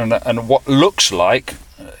and what looks like,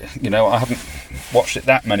 you know, I haven't watched it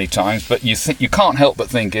that many times, but you can't help but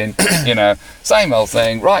thinking, you know, same old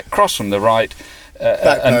thing, right, cross from the right,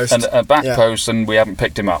 back post, and we haven't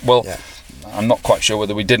picked him up. Well, I'm not quite sure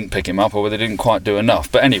whether we didn't pick him up or whether we didn't quite do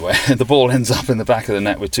enough. But anyway, the ball ends up in the back of the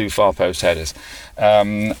net with 2 far post headers,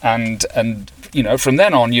 and you know, from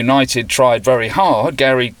then on, United tried very hard.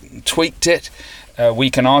 Gary tweaked it. We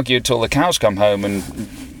can argue till the cows come home, and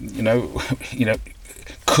you know,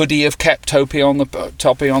 could he have kept Toppy on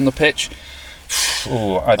the pitch?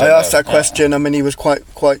 I asked that question. I mean, he was quite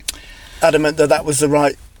adamant that was the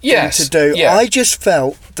right thing to do. Yeah. I just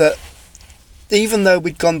felt that even though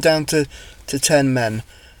we'd gone down to 10 men,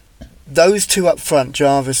 those 2 up front,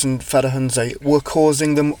 Jarvis and Fadahunze, were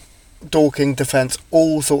causing them, Dorking defence,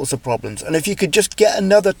 all sorts of problems. And if you could just get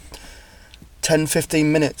another 10-15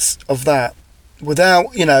 minutes of that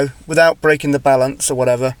without breaking the balance or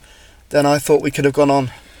whatever, then I thought we could have gone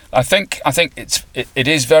on. I think it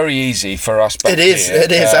is very easy for us back it is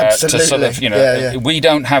absolutely to sort of, we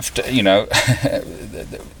don't have to, you know,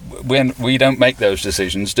 we don't make those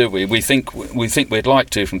decisions, do we? We think we'd like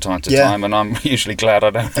to from time to time, and I'm usually glad I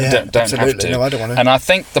don't have to. No, I don't want to. And I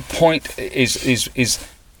think the point is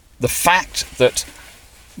the fact that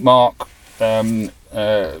Mark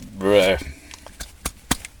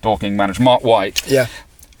Dorking manager Mark White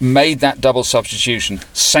made that double substitution,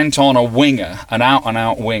 sent on a winger, an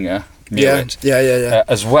out-and-out winger, Mewett,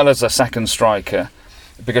 as well as a second striker,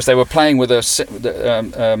 because they were playing with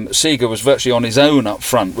Seeger was virtually on his own up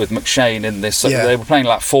front with McShane in this. They were playing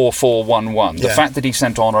like 4-4-1-1. The fact that he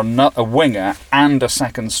sent on a winger and a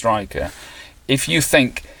second striker, if you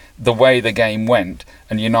think the way the game went,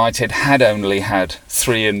 and United had only had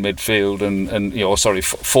 3 in midfield and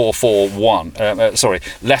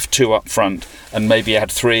 4-4-1. Left 2 up front and maybe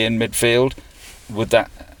had 3 in midfield, would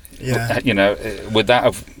that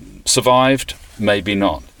have survived? Maybe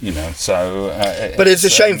not. So. But it's a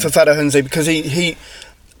shame for Fadahunzi because we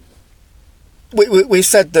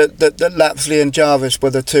said that Lapsley and Jarvis were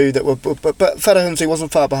the two that were, but Fadahunzi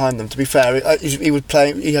wasn't far behind them. To be fair, he was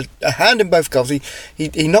playing. He had a hand in both goals.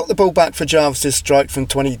 He knocked the ball back for Jarvis's strike from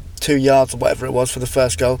 22 yards or whatever it was for the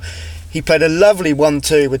first goal. He played a lovely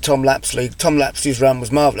 1-2 with Tom Lapsley. Tom Lapsley's run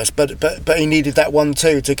was marvellous, but he needed that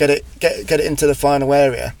 1-2 to get it into the final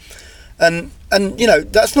area. And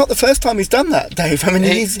that's not the first time he's done that, Dave. I mean,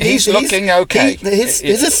 he's looking okay.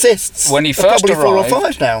 His assists when he are first probably arrived, 4 or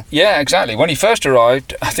 5 now. Yeah, exactly. When he first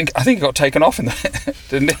arrived, I think he got taken off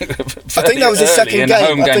didn't he? I think that was his second game. I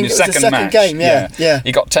think it was the second match. Game. Yeah.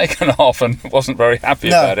 He got taken off and wasn't very happy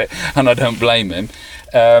about it, and I don't blame him.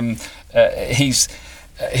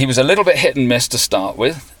 He was a little bit hit and miss to start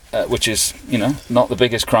with. Which is, not the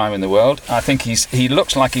biggest crime in the world. I think he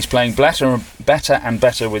looks like he's playing better and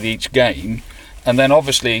better with each game. And then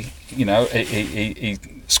obviously, he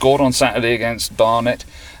scored on Saturday against Barnet.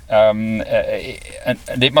 And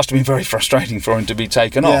it must have been very frustrating for him to be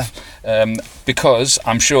taken off. Because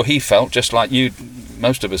I'm sure he felt, just like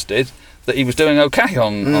most of us did, that he was doing okay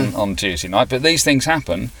on Tuesday night. But these things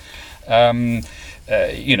happen.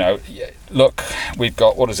 Look, we've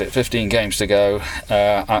got 15 games to go.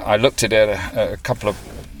 I looked at it a couple of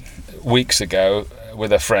weeks ago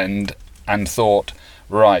with a friend and thought,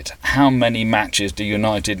 right, how many matches do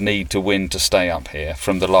United need to win to stay up here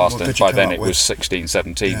from the last? By then it was 16,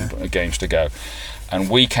 17 games to go, and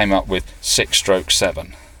we came up with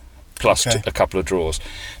 6/7 plus a couple of draws.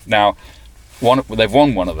 Now, they've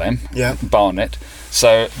won one of them, Barnet,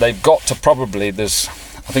 so they've got to probably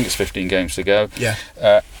I think it's 15 games to go.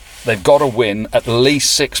 They've got to win at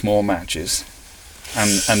least 6 more matches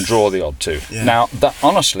and draw the odd 2. Now, that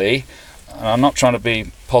honestly, and I'm not trying to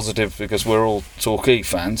be positive because we're all Torquay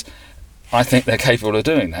fans, I think they're capable of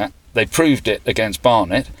doing that. They proved it against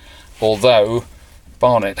Barnet, although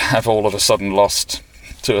Barnet have all of a sudden lost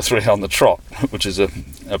 2 or 3 on the trot, which is a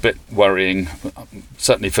bit worrying,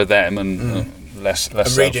 certainly for them and less so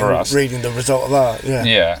for us. Reading the result of that,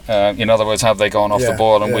 in other words, have they gone off the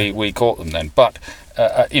boil and we caught them then? But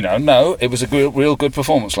no, it was a real good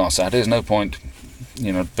performance last Saturday. There's no point,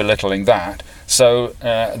 belittling that. So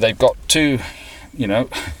they've got 2,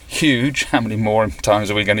 huge. How many more times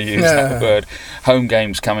are we going to use that word? Home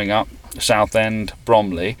games coming up: Southend,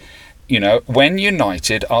 Bromley. When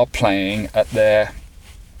United are playing at their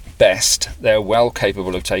best, they're well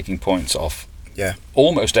capable of taking points off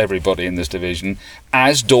almost everybody in this division,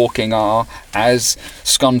 as Dorking are, as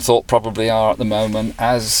Scunthorpe probably are at the moment,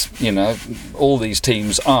 as all these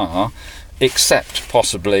teams are, except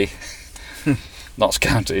possibly Notts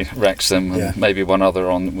County, Wrexham, and maybe one other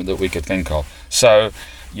that we could think of. So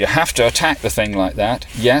you have to attack the thing like that.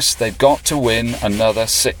 Yes, they've got to win another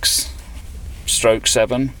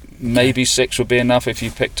 6/7. Maybe 6 would be enough if you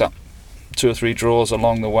picked up 2 or 3 draws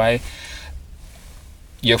along the way.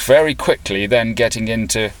 You're very quickly then getting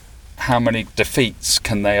into how many defeats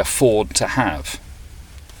can they afford to have,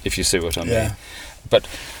 if you see what I mean. But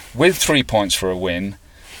with 3 points for a win,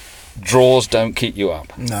 draws don't keep you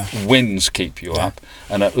up. No. Wins keep you up.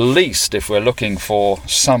 And at least if we're looking for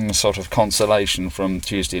some sort of consolation from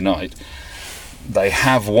Tuesday night, they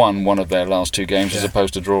have won one of their last 2 games as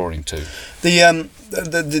opposed to drawing 2.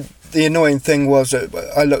 The annoying thing was that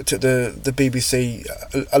I looked at the BBC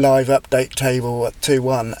live update table at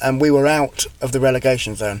 2-1 and we were out of the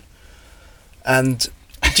relegation zone. And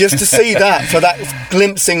just to see that, for that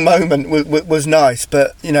glimpsing moment was nice.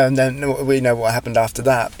 But, and then we know what happened after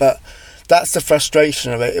that. But that's the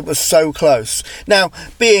frustration of it. It was so close. Now,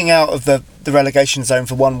 being out of the relegation zone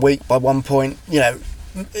for 1 week by 1 point,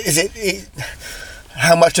 is it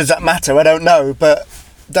how much does that matter? I don't know, but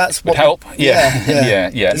that's what would help. No,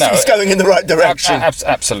 it's going in the right direction.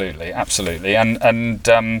 Absolutely, and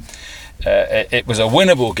it was a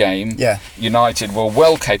winnable game. United were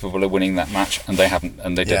well capable of winning that match, and they haven't,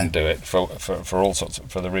 and they didn't do it for all sorts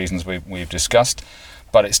for the reasons we've discussed.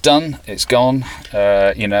 But it's done. It's gone.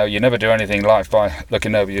 You never do anything in life by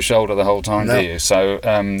looking over your shoulder the whole time, do you? So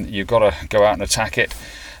you've got to go out and attack it.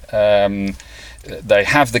 They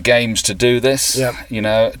have the games to do this.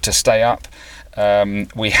 To stay up.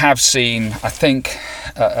 We have seen, I think,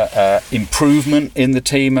 improvement in the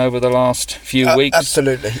team over the last few weeks.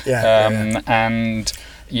 Absolutely, yeah. And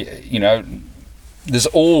you know, there's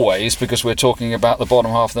always, because we're talking about the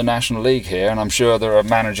bottom half of the National League here, and I'm sure there are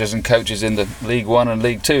managers and coaches in the League One and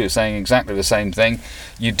League Two saying exactly the same thing.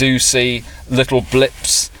 You do see little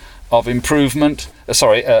blips of improvement.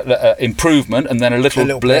 Improvement, and then a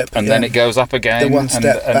little blip, and then it goes up again. The one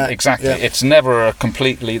step back. Exactly. Yeah. It's never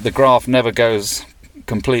the graph never goes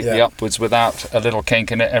completely upwards without a little kink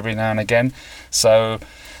in it every now and again. So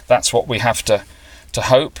that's what we have to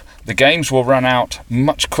hope. The games will run out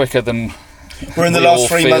much quicker than we're in the last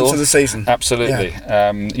 3 months of the season. Absolutely.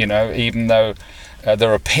 Yeah. You know, even though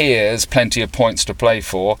there appears plenty of points to play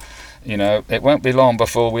for, you know, it won't be long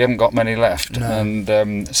before we haven't got many left. No.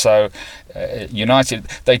 And so United,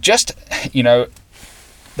 they just, you know,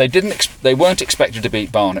 they weren't expected to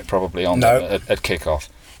beat Barnet probably on at kick-off.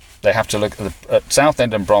 They have to look at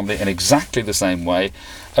Southend and Bromley in exactly the same way.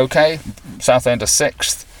 Okay, Southend are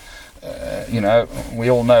 6th. You know, we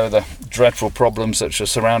all know the dreadful problems that are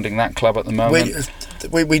surrounding that club at the moment.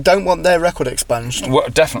 We don't want their record expunged. Well,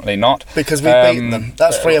 definitely not. Because we've beaten them.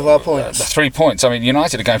 That's 3 of our points. 3 points. I mean,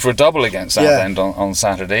 United are going for a double against Southend on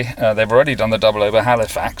Saturday. They've already done the double over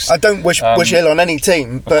Halifax. I don't wish ill on any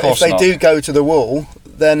team, but if they do go to the wall,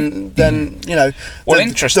 then you know. Well,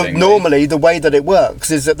 interestingly, normally the way that it works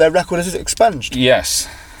is that their record is expunged. Yes.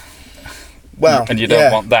 Well, and you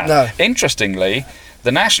don't want that. No. Interestingly,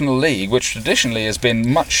 the National League, which traditionally has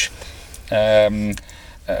been much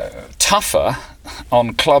tougher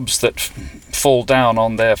on clubs that fall down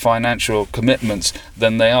on their financial commitments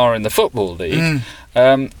than they are in the Football League,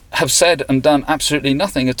 have said and done absolutely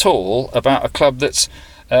nothing at all about a club that's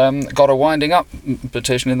got a winding up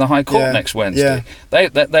petition in the High Court next Wednesday.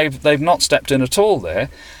 They've not stepped in at all there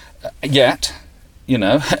yet. You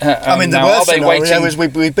know, I mean, the worst scenario is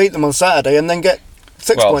we beat them on Saturday and then get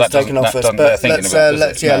 6 points taken off us. But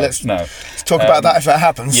let's talk about that if it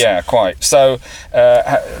happens. Yeah, quite. So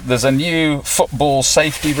there's a new football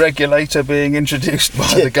safety regulator being introduced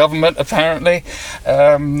by the government, apparently,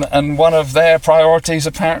 and one of their priorities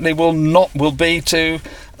apparently will be to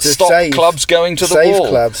stop clubs going to the wall.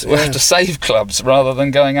 Clubs, we have to save clubs rather than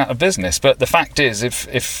going out of business. But the fact is,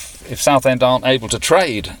 if Southend aren't able to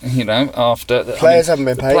trade, you know, after players haven't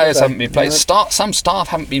been paid. Some staff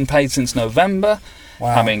haven't been paid since November.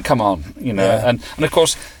 Wow. I mean, come on, you know, and of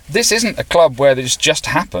course, this isn't a club where this just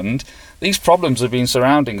happened. These problems have been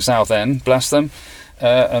surrounding Southend, bless them,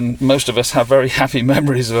 and most of us have very happy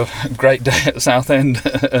memories of a great day at Southend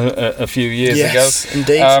a few years ago. Yes,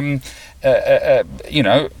 indeed. You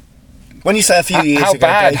know, when you say a few years how ago,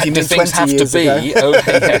 bad Dave, do things have to be?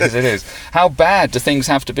 Yes, it is. How bad do things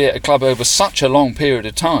have to be at a club over such a long period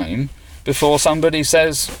of time before somebody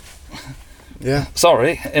says,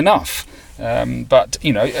 sorry, enough? But,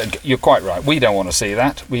 you know, you're quite right. We don't want to see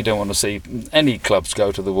that. We don't want to see any clubs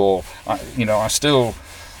go to the wall. I still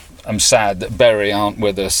am sad that Bury aren't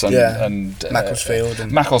with us. And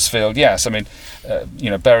Macclesfield. Macclesfield, yes. I mean,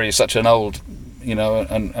 Bury is such an old, you know,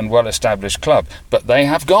 and well-established club. But they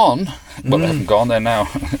have gone. Well, they haven't gone. They're now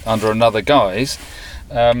under another guise.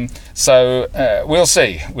 So we'll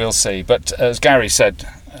see. But as Gary said,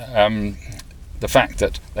 the fact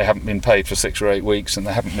that they haven't been paid for 6 or 8 weeks and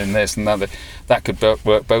they haven't been this and that could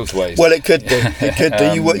work both ways. Well, it could do. It could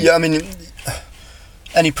do. I mean,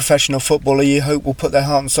 any professional footballer, you hope, will put their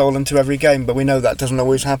heart and soul into every game, but we know that doesn't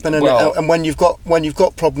always happen. And when you've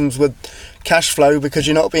got problems with cash flow because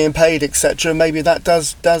you're not being paid, etc., maybe that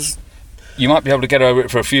does. You might be able to get over it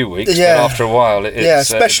for a few weeks, but after a while,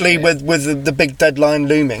 especially with the big deadline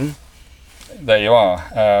looming. There you are.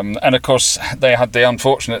 And of course, they had the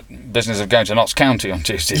unfortunate business of going to Notts County on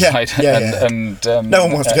Tuesday night. And no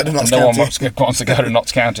one wants to go to Notts County. No one wants to go to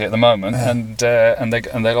Notts County at the moment, and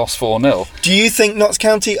they lost 4-0. Do you think Notts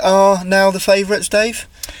County are now the favourites, Dave?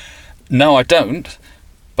 No, I don't.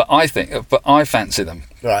 But I fancy them.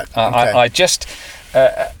 Right. Okay.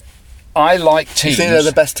 I like teams. You think they're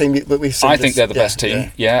the best team that we've seen? I think they're the best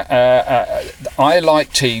team. Yeah. I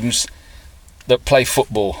like teams that play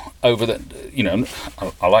football over the, you know,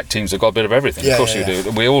 I like teams that got a bit of everything. Of course you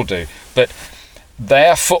do. We all do. But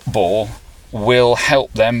their football will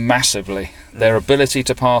help them massively. Their ability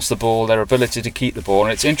to pass the ball, their ability to keep the ball.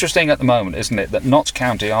 And it's interesting at the moment, isn't it, that Notts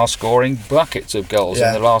County are scoring buckets of goals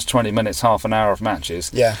in the last 20 minutes, half an hour of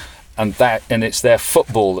matches. Yeah. And it's their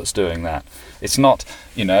football that's doing that. It's not,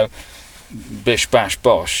 you know, bish bash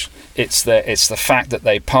bosh. It's the fact that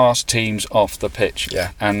they pass teams off the pitch.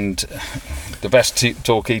 Yeah. And the best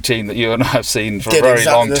Torquay team that you and I have seen for a very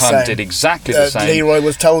long time did exactly the same. Leroy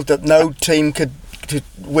was told that no team could to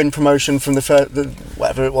win promotion from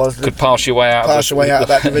whatever it was. Could pass your way out of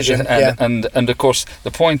that division. And of course,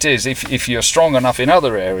 the point is, if you're strong enough in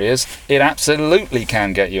other areas, it absolutely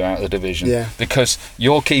can get you out of the division. Yeah. Because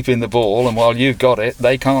you're keeping the ball, and while you've got it,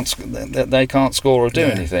 they can't score or do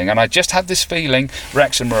anything. And I just had this feeling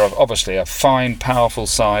Wrexham are obviously a fine, powerful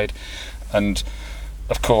side, and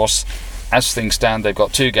of course, as things stand, they've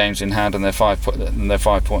got 2 games in hand and they're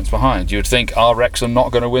 5 points behind. You'd think, are Wrexham not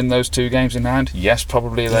going to win those 2 games in hand? Yes,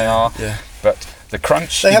 probably they are. Yeah. But the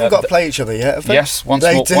crunch. They haven't got to play each other yet, have they? Yes,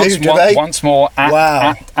 once more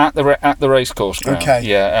at the racecourse ground. Okay.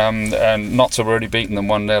 Yeah, and Notts have already beaten them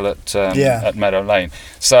 1-0 at Meadow Lane.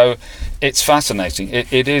 So it's fascinating.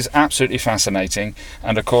 It is absolutely fascinating.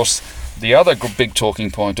 And of course, the other big talking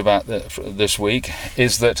point about this week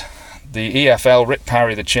is that the EFL, Rick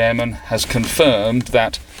Parry, the chairman, has confirmed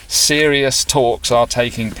that serious talks are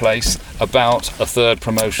taking place about a third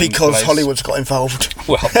promotion because place. Hollywood's got involved.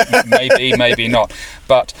 Well, maybe not.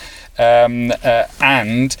 But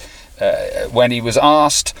when he was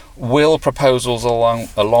asked, will proposals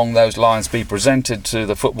along those lines be presented to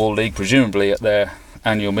the Football League, presumably at their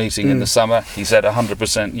annual meeting in the summer, he said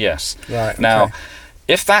 100% yes. Right. Now,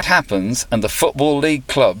 if that happens and the Football League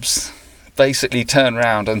clubs basically turn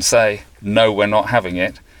around and say, no, we're not having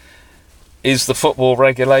it, is the football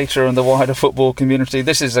regulator and the wider football community,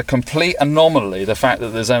 this is a complete anomaly, the fact that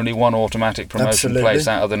there's only one automatic promotion place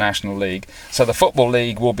out of the National League. So the Football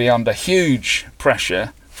League will be under huge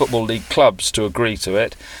pressure, Football League clubs, to agree to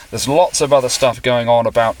it. There's lots of other stuff going on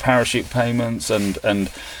about parachute payments, and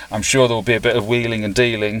I'm sure there will be a bit of wheeling and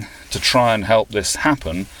dealing to try and help this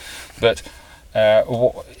happen. But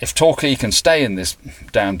if Torquay can stay in this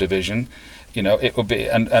down division, it would be,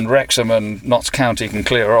 and Wrexham and Notts County can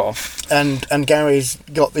clear off. And Gary's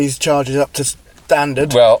got these charges up to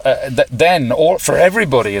standard. Well, then, for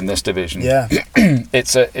everybody in this division,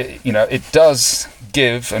 it does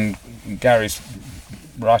give, and Gary's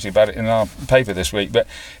writing about it in our paper this week, but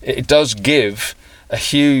it does give a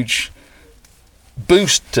huge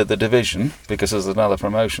boost to the division because there's another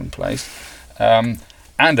promotion place.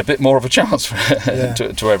 And a bit more of a chance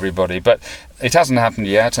to everybody, but it hasn't happened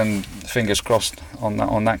yet, and fingers crossed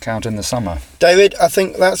on that count in the summer. David, I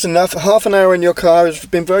think that's enough. Half an hour in your car has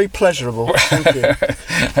been very pleasurable. Thank you.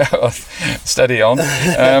 Steady on.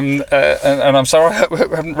 And I'm sorry I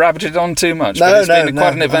haven't rabbited on too much. But it's been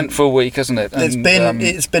quite an eventful week, hasn't it?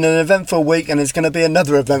 It's been an eventful week, and it's going to be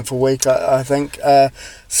another eventful week. I think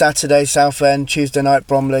Saturday Southend, Tuesday night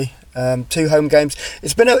Bromley. 2 home games.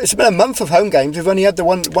 It's been a month of home games. We've only had the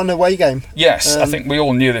one away game. Yes, I think we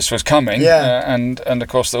all knew this was coming. Yeah. And of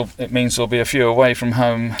course it means there'll be a few away from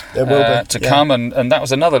home to yeah. come. And that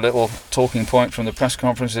was another little talking point from the press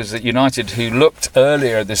conferences, that United, who looked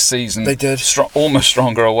earlier this season, they did almost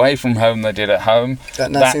stronger away from home than they did at home.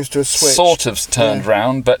 That seems to have switched. Sort of turned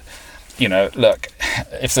round, but. Look,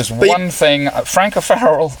 if there's one thing, Frank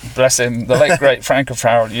O'Farrell, bless him, the late great Frank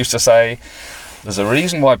O'Farrell used to say, there's a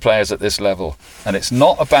reason why players at this level, and it's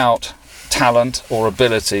not about talent or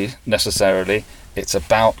ability necessarily, it's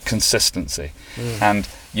about consistency. And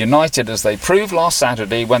United, as they proved last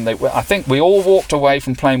Saturday, I think we all walked away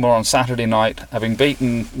from Plainmoor on Saturday night, having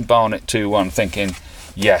beaten Barnet 2-1, thinking,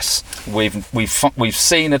 yes, we've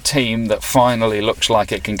seen a team that finally looks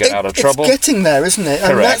like it can get out of trouble. It's getting there, isn't it?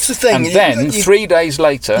 Correct. And that's the thing. And then 3 days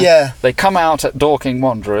later, they come out at Dorking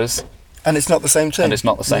Wanderers. And it's not the same team.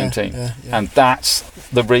 Yeah. And that's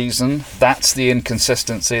the reason, that's the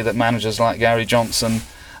inconsistency that managers like Gary Johnson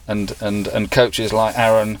and coaches like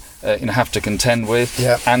Aaron have to contend with.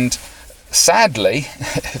 Yeah. And sadly,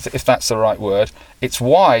 if that's the right word, it's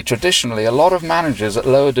why traditionally a lot of managers at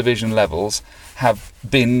lower division levels have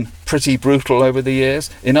been pretty brutal over the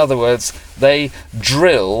years. In other words, they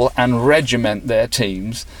drill and regiment their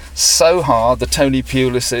teams so hard, the Tony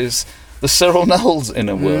Pulis's, the Cyril Knowles in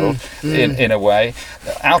a way,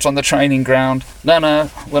 out on the training ground. No,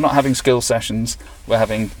 we're not having skill sessions. We're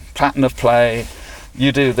having pattern of play.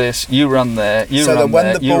 You do this, you run there, you so run that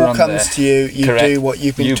there, you when the ball run comes there. to you, you Correct. do what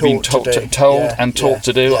you've been taught to do. Taught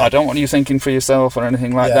to do. Yeah. I don't want you thinking for yourself or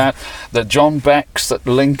anything like that. The John Becks at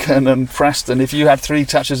Lincoln and Preston, if you had 3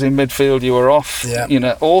 touches in midfield, you were off.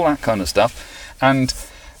 Yeah. All that kind of stuff. And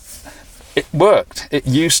it worked. It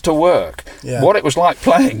used to work. Yeah. What it was like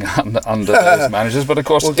playing under those managers, but of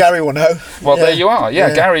course. Well, Gary will know. Well, there you are.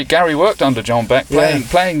 Yeah. Gary worked under John Beck,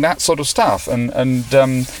 playing that sort of stuff. And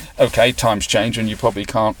okay, times change, and you probably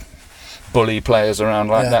can't bully players around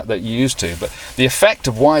like that you used to. But the effect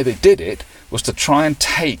of why they did it was to try and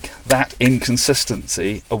take that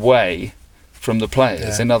inconsistency away from the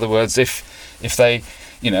players. In other words, if they,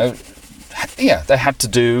 they had to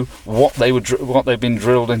do what they've been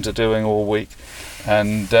drilled into doing all week,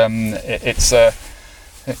 and it's a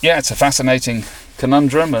fascinating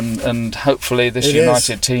conundrum, and hopefully this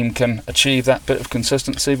United team can achieve that bit of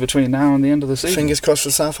consistency between now and the end of the season. Fingers crossed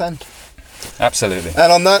for Southend. Absolutely.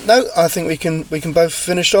 And on that note, I think we can both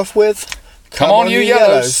finish off with Come on, you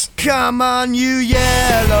Yellows. Come on, you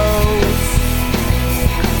Yellows.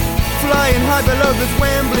 Flying high below the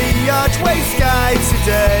Wembley archway sky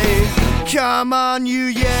today. Come on, you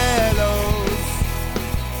Yellows.